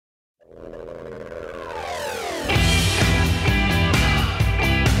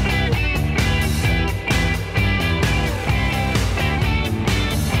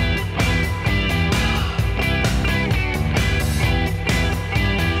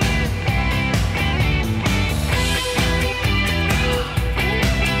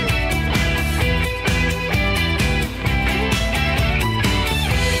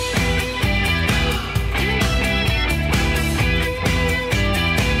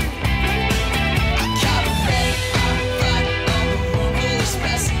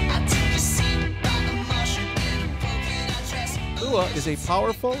a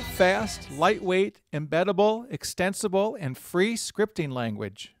powerful, fast, lightweight, embeddable, extensible, and free scripting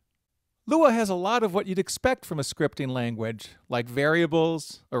language. Lua has a lot of what you'd expect from a scripting language, like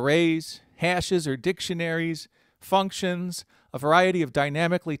variables, arrays, hashes or dictionaries, functions, a variety of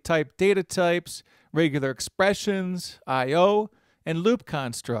dynamically typed data types, regular expressions, I/O, and loop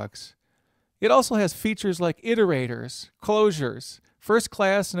constructs. It also has features like iterators, closures,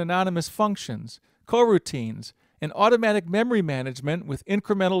 first-class and anonymous functions, coroutines, and automatic memory management with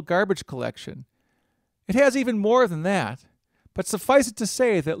incremental garbage collection. It has even more than that, but suffice it to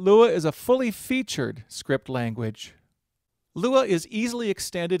say that Lua is a fully featured script language. Lua is easily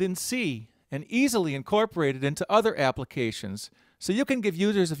extended in C and easily incorporated into other applications, so you can give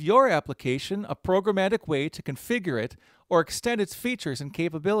users of your application a programmatic way to configure it or extend its features and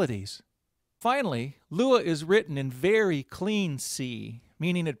capabilities. Finally, Lua is written in very clean C,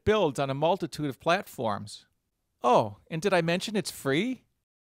 meaning it builds on a multitude of platforms. Oh, and did I mention it's free?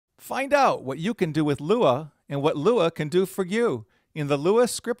 Find out what you can do with Lua and what Lua can do for you in the Lua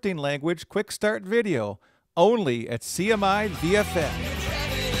Scripting Language Quickstart video, only at cmiVFX.